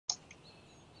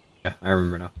Yeah, I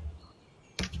remember now.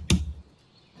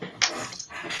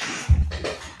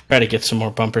 Try to get some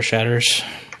more bumper shatters.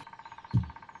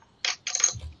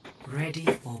 Ready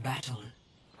for battle.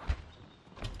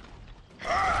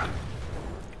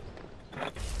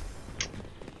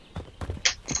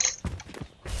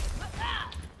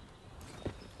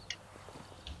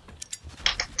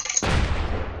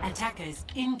 Attackers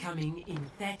incoming in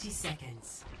 30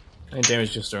 seconds. I think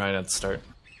damage just right at the start.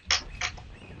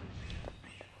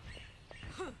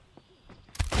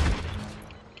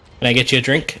 Can I get you a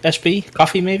drink, SB?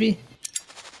 Coffee, maybe?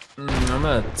 I'm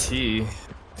a tea.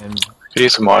 And You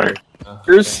need some water.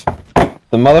 Here's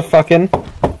the motherfucking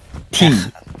tea.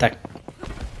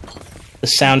 The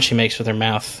sound she makes with her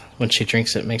mouth when she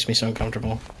drinks it makes me so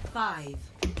uncomfortable. 5,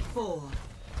 4,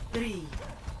 3,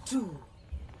 2,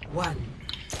 1.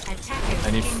 Attackers.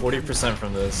 I need 40%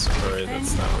 from this, or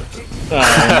that's not worth it.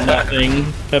 Oh,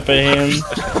 nothing. Peppa hands.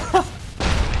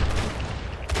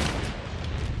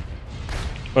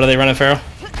 What are they running, Pharaoh?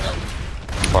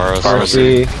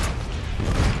 Pharmacy.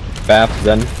 BAF,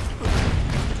 Zen.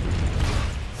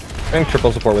 Doing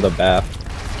triple support with a BAF.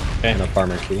 Okay. And a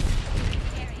pharmacy.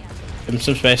 Give him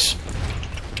some space.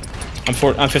 I'm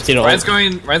 50 to ult. Ryan's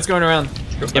going around.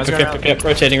 Yep.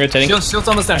 Rotating. Shield's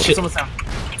almost down. Shield's almost down.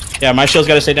 Yeah, my shield's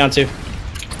gotta stay down too.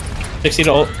 60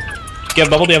 to ult. Do you have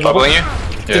bubble? Bubbling you?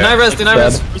 Deny res.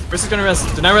 Dead. Versus gonna res.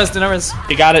 Deny res.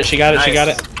 She got it.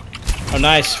 Nice. Oh,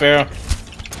 nice, Pharaoh.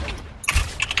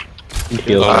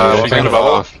 Walking to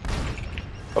bubble.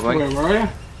 Bubbling. Wait, where are you?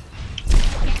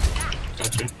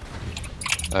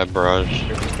 I have barrage.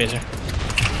 Phaser.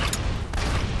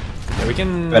 Yeah, we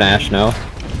can. An Ash now.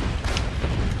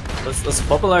 Let's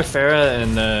bubble our Pharah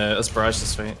and let's barrage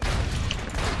this fight.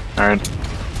 Alright.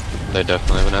 They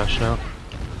definitely have an Ash now.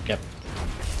 Yep.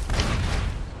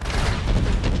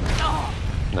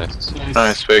 Nice.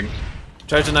 Nice, big.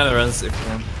 Try to deny the res if you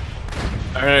can.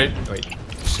 Alright, wait.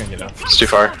 Just gonna get off. It's too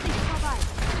far.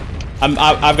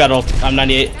 I've got ult. I'm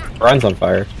 98. Ryan's on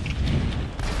fire.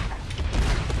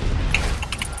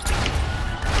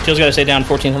 Shield's gotta stay down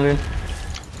 1400.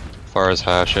 Far as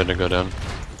hash, had to go down.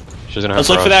 She's gonna have Let's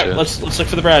look for barrage, that. yeah. Let's look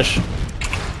for the barrage.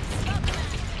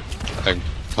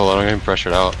 Hold on, I'm getting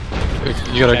pressured out.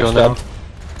 You gotta go now.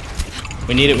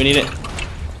 We need it.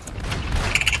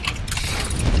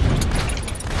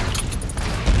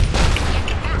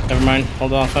 Never mind.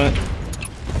 Hold off on it.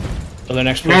 Till their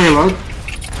next push. Very low.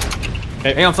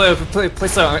 Okay. Hang on, play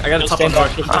slow. I gotta top stand on back,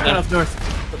 north. just Top stand enough north.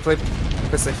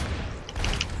 Play safe.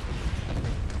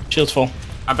 Shield's full.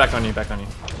 I'm back on you.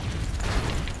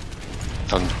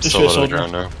 I'm Just still for a low to the soldier.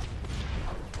 ground now.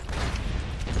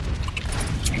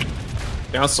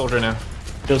 They're on soldier now.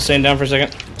 Shield's staying down for a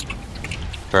second.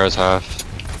 Farah's half.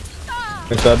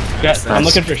 Thanks, Dad. I'm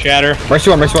looking for shatter. Mercy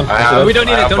one. I have, We don't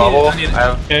need I it, have don't bubble. need it.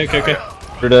 I have Okay.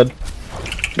 You're dead.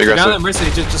 big Now that aggressive.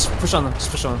 Mercy, just push on them.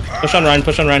 Push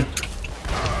on Ryan.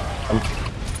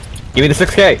 Give me the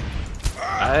 6K.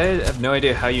 I have no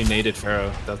idea how you naded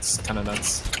Pharaoh. That's kind of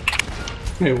nuts.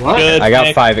 Wait, what? Good. I got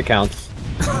Nick. 5, it counts.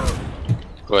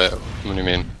 Wait, what do you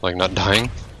mean? Like not dying?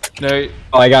 No,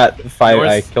 Oh, I got 5, North.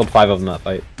 I killed 5 of them that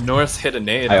fight. North hit a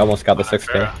nade. I almost got the on 6K.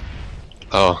 Pharaoh.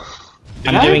 Oh.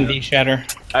 I'm doing D shatter.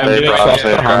 I'm They doing brought- Off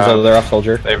they Hanzo, they're off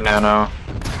soldier. They have nano.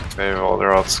 They have all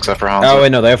their ults except for Hanzo. Oh,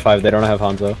 wait, no, they have 5, they don't have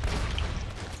Hanzo.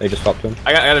 They just swapped him.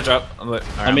 I gotta drop.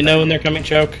 Let me know when they're coming,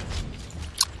 choke.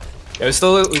 Yeah, we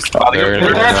still. They're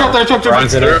There, gonna choke.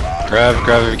 Ryan's in it. grab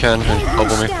if you can and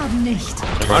bubble me.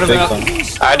 Big one.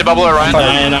 I had to bubble at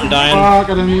Ryan. I'm dying. Fuck,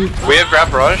 I didn't need. We have grab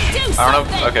barrage. I don't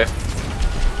know. Okay.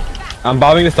 I'm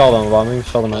bombing to stall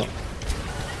them, out.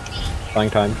 Buying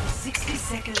time. 60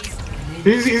 seconds.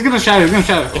 He's gonna shatter.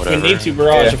 If we need to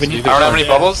barrage, Yeah. if we need I don't have any yeah.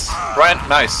 bubbles. Ryan,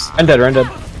 nice. I'm dead.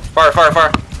 Fire.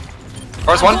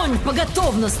 Far's one. Огонь по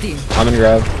готовности. I'm in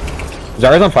grab.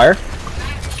 Zarya's on fire.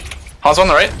 Han's on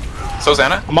the right. So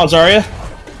Xana. I'm on Zarya.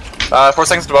 4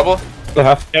 seconds to bubble. Still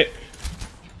half. Okay.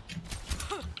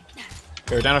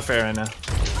 We're down a fair right now.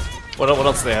 What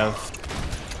else do they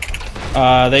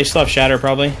have? They still have shatter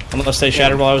probably, unless they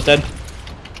shattered while I was dead.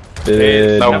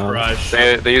 No. Barrage.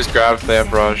 They used grab. They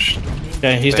have barrage.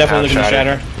 Okay, he's They definitely have looking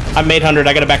to shatter. I'm 800.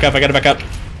 I gotta back up.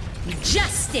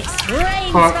 Justice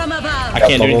reigns from above. I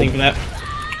can't do bubble. anything for that.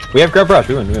 We have grab rush.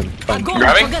 We win. Fine. Огонь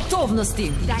Grabbing? по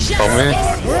готовности. Help me.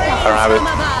 I don't have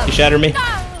it. He shattered me.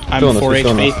 I'm Still in 4 this,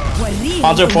 still in HP. this.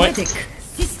 Hanzo point.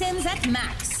 Systems at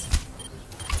max.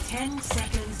 10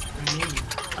 seconds remaining.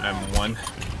 I'm 1.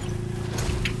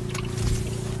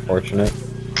 Fortunate.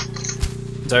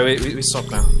 Sorry, we stop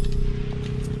now.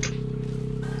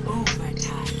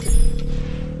 Overtime.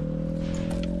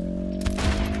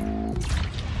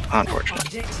 Unfortunate.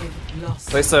 Objective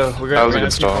lost. Wait, so we're That was gonna a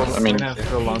good stall. people- I mean- we're gonna have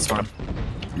to go long storm.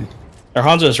 Their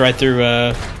Hanzo's right through,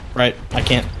 right. I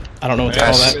can't. I don't know what to call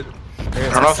Yes. that. I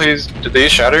don't know if these did they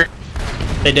use shatter?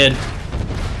 They did.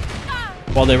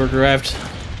 While they were grabbed.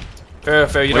 Fair,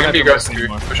 fair. You We're don't gonna have be to rush aggressive.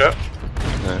 anymore. Push up.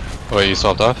 Wait, you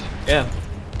swapped off? Yeah.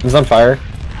 He's on fire.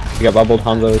 You got bubbled.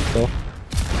 Hanzo is still.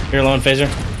 Here, lone phaser.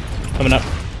 Coming up.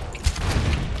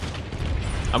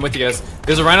 I'm with you guys.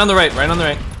 There's a Ryan on the right. Ryan on the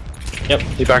right. Yep.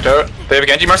 He backed out. They have a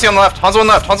Genji. Mercy on the left. Hanzo on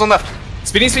the left. Hanzo on the left.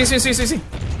 Speeding, speeding, speeding, speeding, speeding.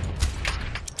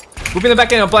 Moving the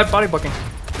back end. Body blocking.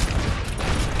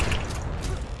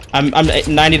 I'm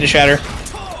 90 to shatter.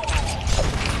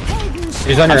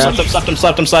 He's on your Slept ass. him, slept him,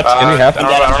 slept him, slept. Give me half. I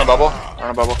don't know bubble. I don't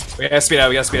know bubble. We gotta speed out.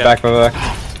 We gotta speed out. Back.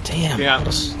 Damn. Yeah. Go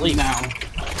to sleep. Now.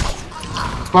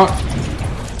 Fuck.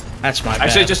 That's my bad.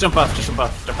 Actually, just jump off. Just jump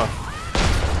off. Jump off.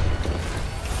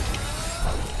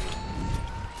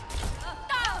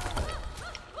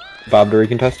 Bob the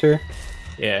recontester.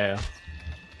 Yeah.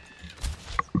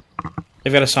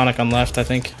 They've got a Sonic on left, I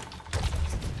think.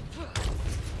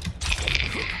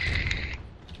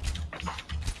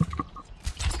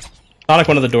 Sonic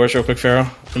one of the doors real quick, Pharaoh,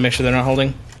 to make sure they're not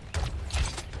holding.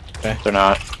 They're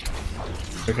not.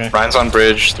 Okay. Ryan's on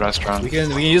bridge. The restaurant. We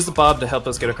can use the Bob to help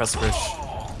us get across the bridge.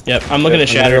 Yep, I'm looking Yeah, at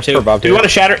shatter I'm gonna go too. for Bob Do you too. want to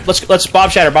shatter? Let's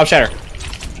Bob shatter. Bob shatter.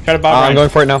 Try to Bob. I'm Ryan. going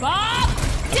for it now.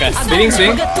 Okay. Speeding,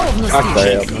 speeding. Ah,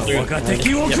 sorry.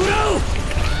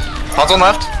 Hanzo on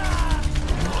left.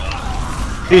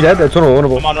 He's dead. That's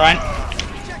winnable. Come on, Ryan.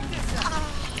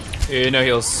 Yeah, no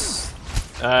heals.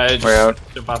 Just Way out.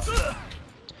 jump off.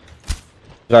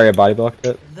 Sorry, I body blocked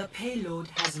it. The payload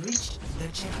has reached the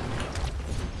checkpoint.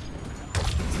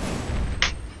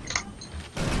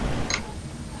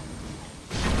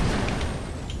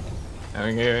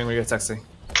 I'm gonna get sexy.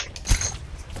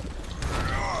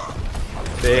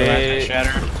 They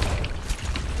shatter.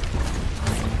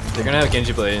 They're gonna have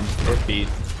Genji Blade. They're beat.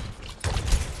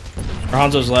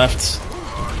 Hanzo's left.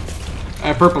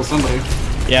 Purple somebody.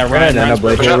 Yeah, We're gonna Ryan. end up Ryan's-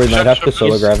 blade Push here. up, We push might up, have to push up.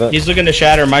 solo grab it. He's looking to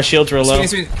shatter. My shields are low.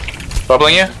 Speeding, speeding.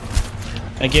 Bubbling you.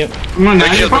 Thank you. I'm on Big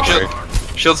 90. shield. Big shield.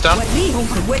 Shield's down. Okay.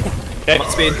 Come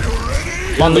on, speed.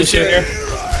 Come on, Lucio here.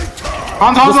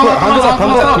 Hanzo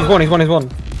up. He's one. He's one.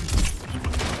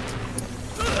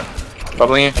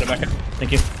 Bubbling you. Put it back up.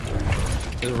 Thank you.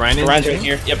 Is Ryan in? Ryan's right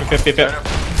here. Yep.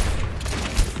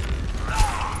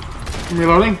 I'm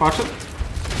reloading. Watch it.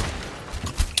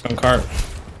 On cart.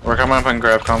 We're coming up and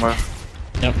grab combo.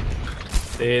 Yep.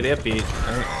 They have beat.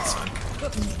 Alright, it's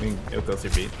fine. It'll go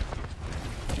through beat.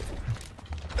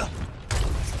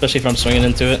 Especially if I'm swinging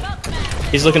into it.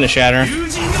 He's looking to shatter.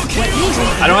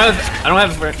 I don't have.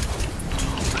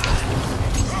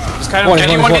 Just kind of.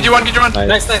 Genji one. Genji one. Genji one.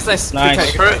 Nice. Nice. Nice.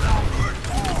 Good For it.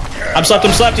 I'm slept.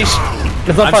 He's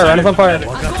It's on fire. Ryan is on fire.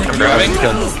 I'm grabbing.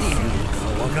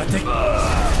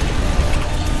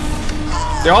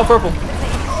 They're all purple.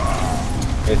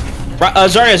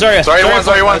 Zarya. Sorry, one.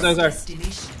 Sorry, one. Sorry.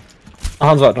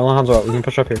 Hanzo out. No Hanzo out. We can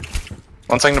push up here.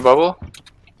 1 second to bubble.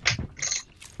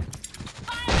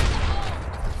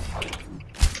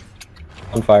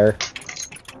 On fire.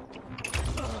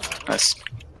 Nice.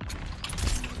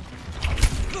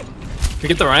 We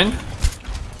get the Ryan.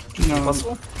 No.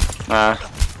 Possible. I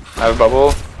have a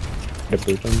bubble. Hit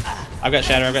boot him. I've got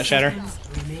shatter.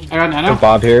 I got nano.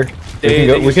 Bob here.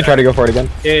 We can try to go for it again.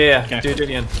 Yeah. Okay. Do it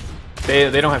again. They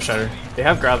don't have Shatter. They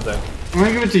have grab though. I'm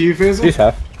gonna give it to you, Faisal. He's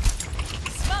half.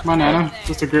 Come on, nano.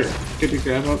 Just a great. Get the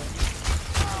grab up.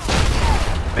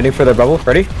 Waiting for their bubble.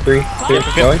 Ready? 3, 2,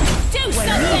 going.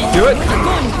 Do it.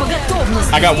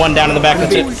 I got one down in the back.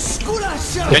 That's it.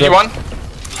 Genji one.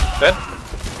 Dead.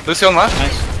 Lucio on left.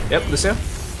 Nice. Yep. Lucio.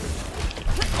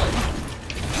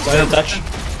 Go ahead and touch.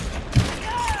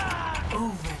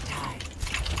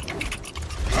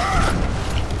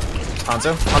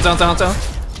 Hanzo.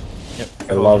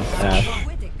 I love Ash.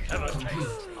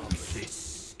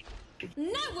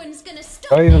 No one's gonna stop.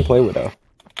 How do I even play Widow?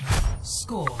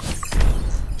 Score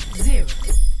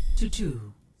 0-2.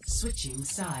 Switching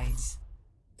sides.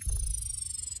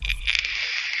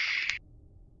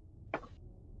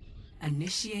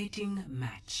 Initiating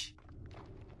match.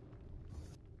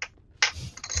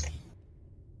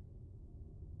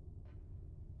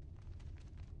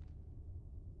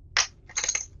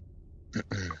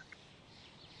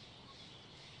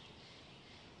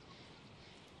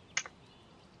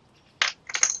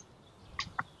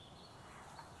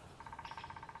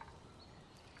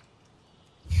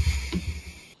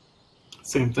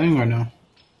 Same thing or no?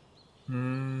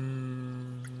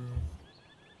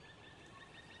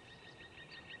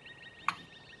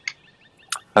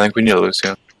 I think we need a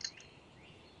Lucio.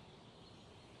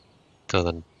 So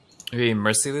then, Maybe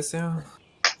Mercy Lucio?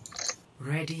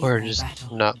 Ready Or for just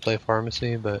battle. not play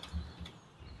pharmacy, but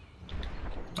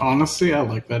Honestly, I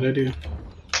like that idea.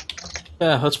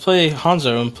 Yeah, let's play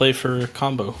Hanzo and play for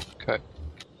combo. okay.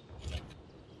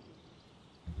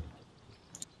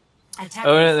 Attackers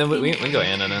Oh, and then we can go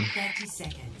Anna then. 30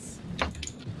 seconds.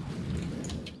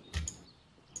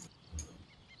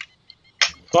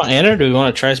 Want Anna or do we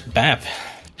want to try BAP?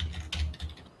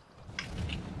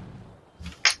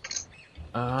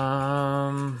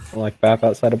 Like BAP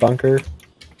outside a bunker.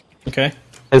 Okay.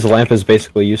 His lamp is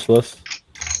basically useless.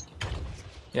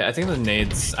 Yeah, I think the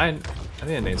nades. I think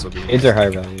the nades will be. Aids are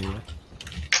higher value.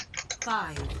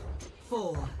 5,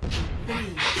 4, 3,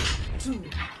 2,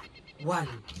 1.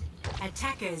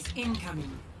 Attackers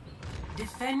incoming.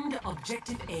 Defend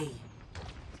objective A.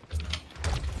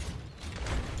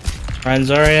 Ryan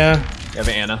Zarya, You have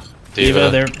Anna. Diva,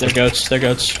 they're goats. They're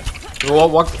goats.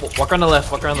 Walk on the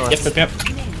left. Walk on the left. Yep.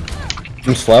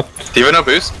 I'm slept. Diva no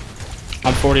boost.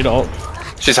 I'm 40 to ult.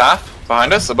 She's half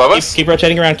behind us, above us. Keep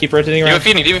rotating around. Keep rotating Diva around.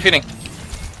 feeding. Diva feeding.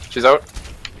 She's out.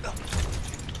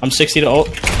 I'm 60 to ult.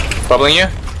 Bubbling you.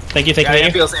 Thank you. Yeah,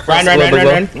 feels safe. Ryan.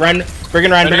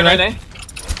 Friggin' Ryan.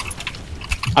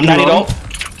 I'm 90 to ult.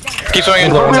 Keep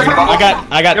swinging. I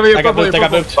got purple, booped. I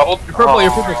got booped. Bubbled. You're purple.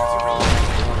 You're purple.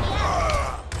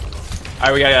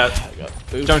 Alright, we got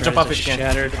jump off if you can.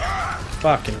 Shattered.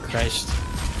 Fucking Christ.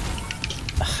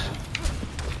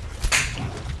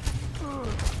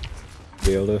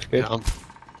 Be able to escape.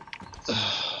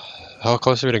 How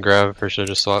close are we to grab, or should I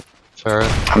just swap Farah?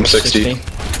 I'm 60.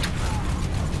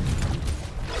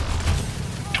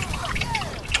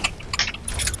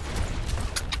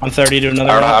 I'm 30 to another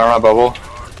I don't round. know bubble.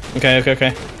 Okay.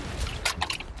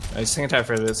 I just hang tight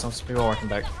for this. Some people are walking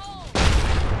back.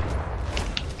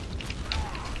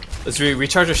 Let's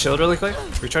recharge our shield really quick.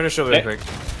 Recharge our shield really quick.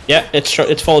 Yeah, it's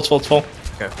full.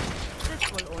 Okay.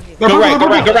 Go right.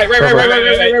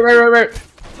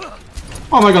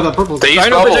 Oh my god, that purple. They use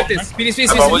Rhino bubble. projected. Speedy.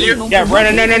 I bubbled you. Yeah, run.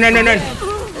 I'm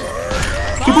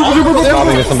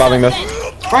bombing this.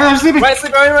 Ryan, I'm sleeping. Right,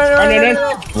 sleep. Right.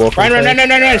 Wolf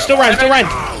Ryan. Still Ryan.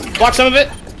 Block some of it.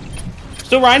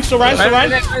 Still Ryan.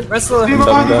 Rest a little.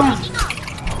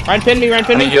 Ryan, pin me.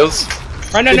 Any heals?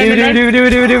 Ryan, no. Do.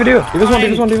 Give us one.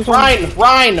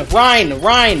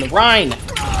 Ryan.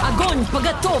 Огонь по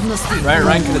готовности.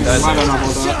 Ryan could have died. I don't know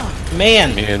about that.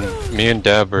 Man. Me and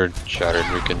Deb are shattered.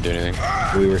 We couldn't do anything.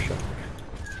 We were shot.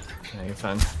 Yeah, you're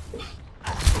fine.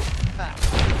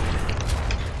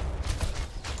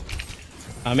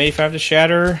 I'm 85 to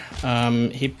shatter.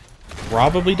 He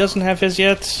probably doesn't have his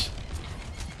yet.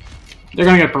 They're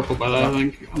gonna get purple by that, I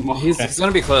think. He's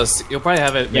gonna be close. You'll probably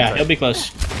have it. Yeah, he'll be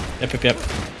close. Yep.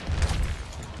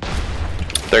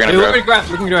 They're gonna Hey, grab.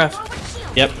 we can graph.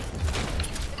 Yep.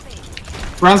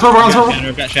 Ryan's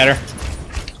purple. Got shatter.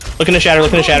 Looking to shatter.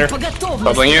 По готовности.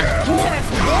 Bubbling you.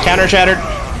 Counter shattered.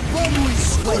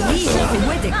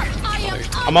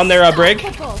 I'm on their brig.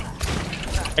 I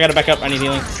gotta back up. I need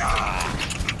healing.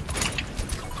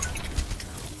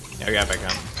 Yeah, we got back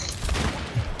down.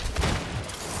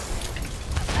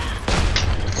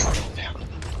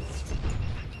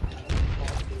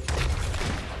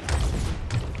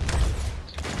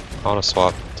 I want to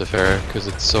swap to Farah because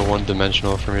it's so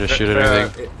one-dimensional for me to shoot at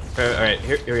anything. Alright,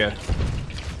 here we go.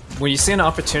 When you see an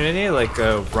opportunity like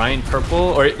Ryan purple,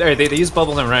 or they use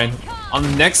bubble and Ryan, on the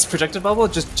next projected bubble,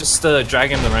 just drag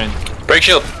him to Ryan. Break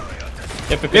shield.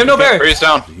 Yep. We have no bear! Freeze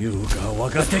down. Try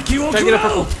to get a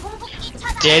purple.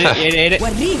 Ate it.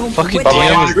 Fucking Bubbling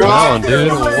damn you. is down,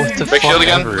 dude. What the Break fuck shield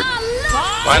again. ever?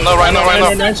 Ryan low.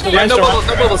 Yeah, no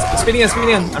bubbles. Speeding in.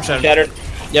 I'm shattered. Shattered.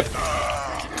 Yep.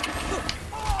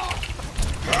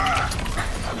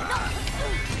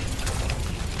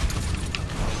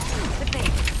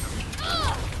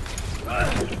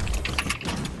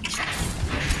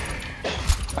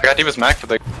 I got Diva's Mac for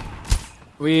the.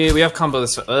 We have combo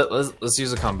this. Let's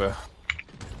use a combo.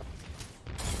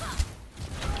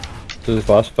 This is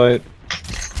boss fight.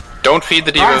 Don't feed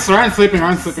the Diva. Ryan's sleeping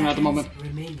at the moment.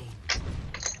 Remaining.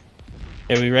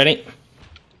 Okay, we ready?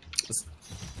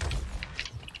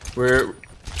 We're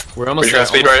We're almost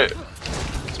just there. gonna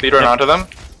speed right onto them.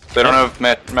 They don't have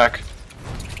Mac.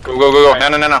 Go. No.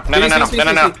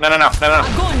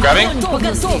 Grabbing. Огонь по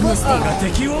готовности.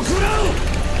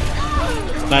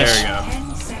 Nice. There we go.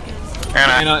 10 seconds.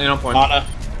 Anna. You know point. Ana.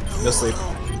 No sleep.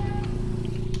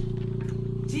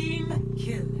 Team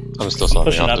kill. I'm still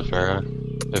swapping Pushing off up. to Farah.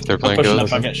 If they're playing Pushing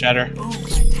Ghost. up, I'll get shatter.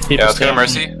 Yeah, let's get a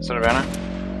Mercy instead of Anna.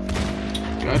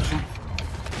 Gotcha.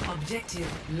 Objective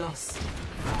lost.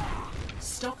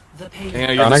 Stop the pain.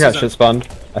 Yeah, Anna got shit spawned.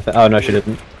 Oh no, she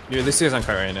didn't. Your Lucio's on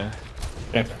cart right now.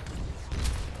 Okay.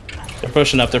 They're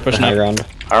pushing up. They're pushing High up. ground.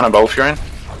 I don't know, bubble fury.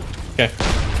 Okay.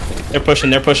 They're pushing.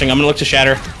 They're pushing. I'm gonna look to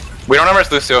shatter. We don't know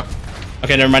where's Lucio.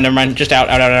 Okay, never mind. Never mind. Just out.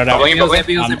 Bubbling, bubbling.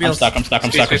 I'm stuck. I'm stuck.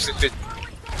 Speed.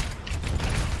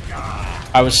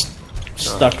 I was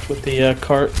stuck with the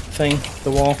cart thing,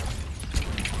 the wall.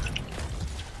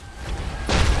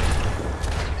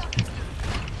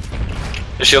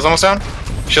 His shield's almost down.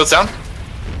 Shield's down.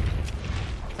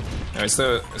 No, we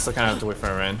still kind of have to wait for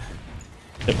a Ryan.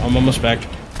 Yep, I'm almost back.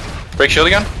 Break shield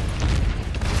again.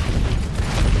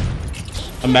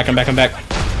 I'm back.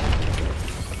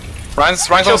 Ryan's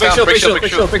almost down. Break shield.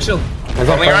 Big shield.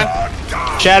 Bubbling,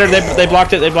 Ryan. Shattered. They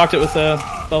blocked it. They blocked it with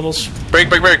bubbles. Break.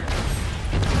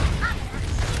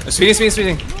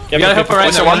 Speeding. Yeah, You gotta help Ryan.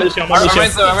 Lucio, Ryan's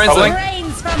one. low. Bubbling.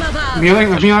 Rains from above. I'm healing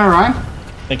Ryan.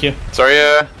 Thank you. Sorry,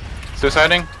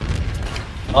 suiciding.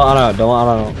 Oh no,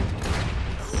 don't.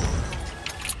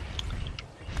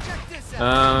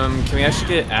 Can we actually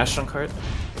get Ash on cart?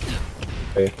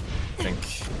 Okay. I think.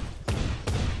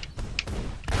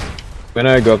 I'm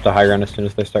gonna go up to high ground as soon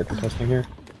as they start contesting here.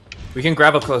 We can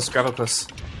grab up close. Or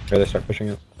they start pushing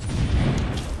it.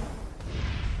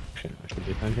 Actually, I should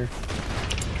be fine here.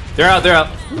 They're out.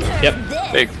 Yep.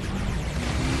 Big.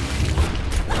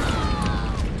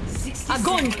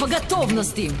 Огонь по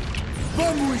готовности.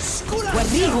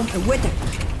 وريهم قوتك.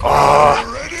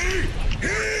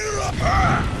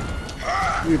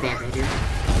 Be back out here.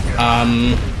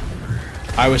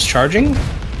 I was charging.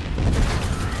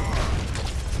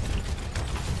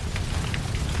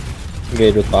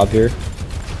 Engage with Bob here.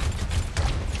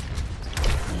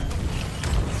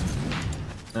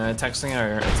 Texting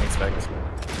or takes back.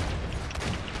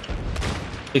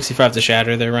 65 to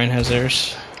shatter. There, Ryan has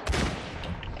theirs.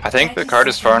 I think the card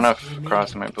is far enough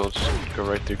across. I might be able to just go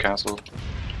right through castle.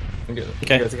 Okay,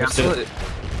 let's do it.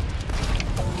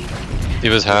 He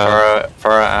was half.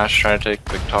 Farah, Ash trying to take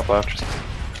the top left.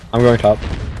 I'm going top.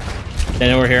 I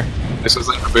know we're here. This was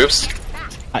like for boost.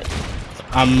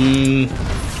 I'm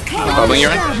Bubbling,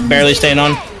 you're in. barely staying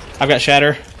on. I've got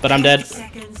shatter, but I'm dead.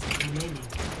 Seconds remaining.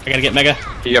 I gotta get mega.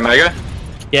 You got Mega?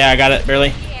 Yeah, I got it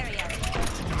barely.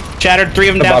 Shattered. 3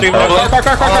 of them down. Bob, 3 of them down.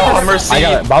 Oh, mercy. I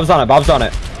got it. Bob's on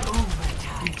it.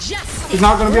 He's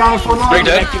not gonna be on us for long. Break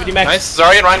dead. Activity max. Nice.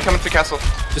 Zarya and Ryan coming through castle.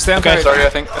 Just stay on Okay. cart. Sorry, I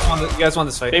think. You guys won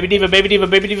this fight. Baby diva.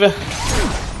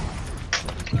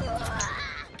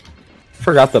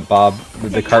 Forgot that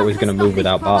the cart was gonna move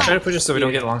without Bob. Try to push us so we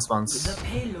don't get long spawns. The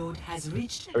payload has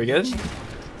reached. Are we good?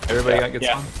 Everybody got good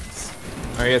Yeah. spawns?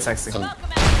 Alright, yeah, texting.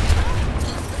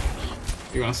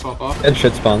 You wanna swap off? And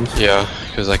shit spawns. Yeah,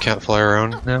 because I can't fly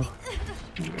around now.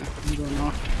 I'm going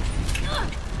off.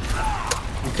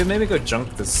 We could maybe go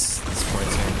junk this point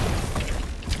here.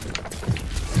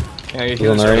 Yeah, your You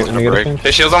don't healers know are anything gonna to break. get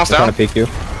His shield's almost I'm trying down. to peek you.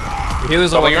 Your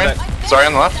healers are Bubbling, welcome you're in. back. Sorry,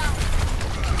 on the left. My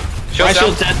Shield's down.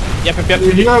 shield's dead. Yep.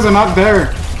 Your healers are not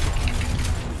there.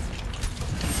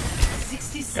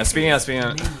 60 Yeah, speaking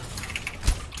out.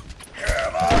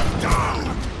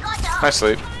 Nice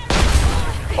sleep.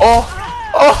 Oh!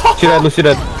 Lucy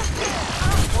dead.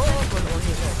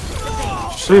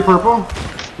 3 purple.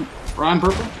 Ryan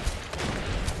purple.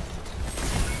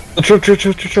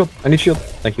 Shield. I need shield.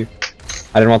 Thank you.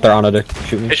 I didn't want their Ana to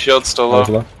shoot me. His shield's still I was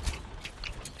low. low.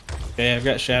 Okay, I've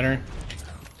got shatter.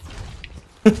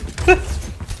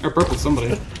 Or purple,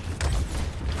 somebody.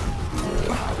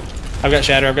 I've got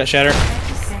shatter. 30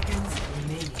 seconds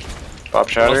remaining. Bob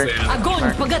Shatter.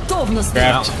 Огонь по готовности.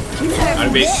 Grabbed.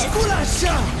 RB.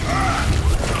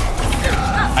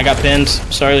 I got pinned.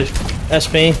 Sorry,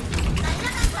 SP.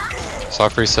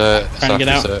 Soft reset. Trying to get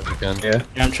out. Reset again. Yeah.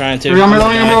 Yeah, I'm trying to. I'm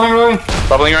rolling.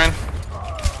 Bubbling, you're in.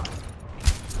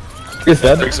 He's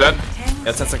dead. Briggs dead.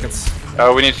 Yeah, 10 seconds.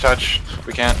 Oh, we need to touch.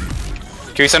 We can't.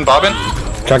 Can we send Bob in?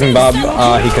 Chucking Bob.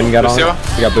 He couldn't get on. Lucio?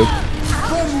 He got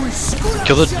booped.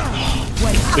 Kill it.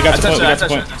 We got the point. We got I the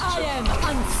point. touched I am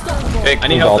unstoppable. Big. I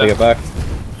need All help to though. get back.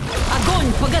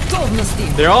 Огонь по готовности.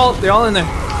 They're all in there.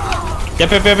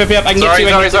 Yep. I can get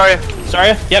you. Sorry.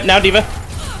 Sorry. Yep. Now Diva.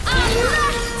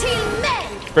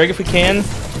 Break if we can.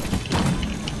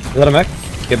 Is that a mech?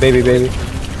 Get baby.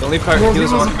 Don't leave cart.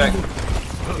 Healers are walking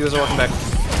back.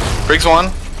 Briggs one.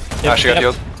 Yep, She got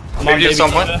healed. I'm on Maybe at baby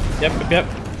some point. Diva. Yep.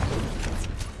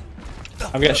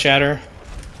 I've got shatter.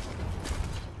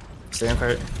 Stay on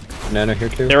cart. Nano here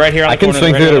too. They're right here on I the can corner.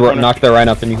 swing They're right through on the to corner. knock their Rhine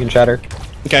up and you can shatter.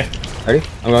 Okay. Ready?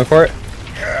 I'm going for it.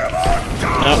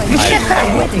 No.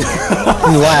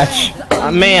 Latch.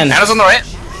 Man. Anna's on the right.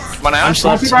 Come on, Anna. I'm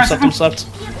slept.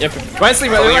 Yep. Ryan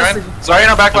sleep, Bubbling, you're in. Zarya in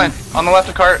our back line. On the left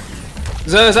of cart.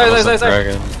 Sorry.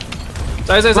 Dragon.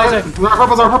 Sorry.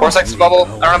 Purple's our 4 purple. seconds bubble.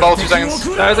 Iron bubble, 2 seconds.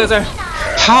 Sorry.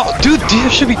 How? Dude,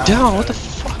 DF should be down. What the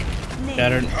fuck?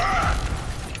 Shattered.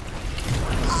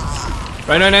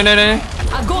 Right.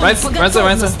 Огонь Right, по right, right,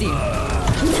 готовности.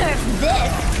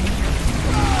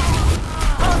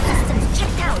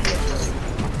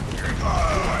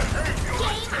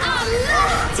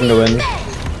 In the win.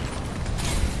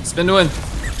 Spin to win.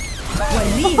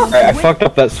 Alright, I fucked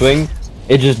up that swing.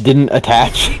 It just didn't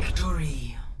attach.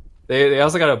 They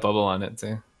also got a bubble on it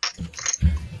too.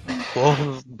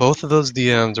 Both of those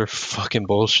DMs are fucking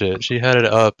bullshit. She had it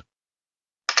up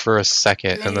for a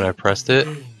second, and then I pressed it,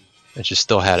 and she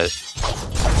still had it.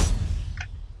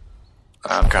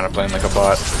 I'm kind of playing like a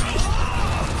bot.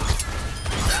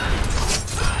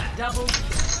 Double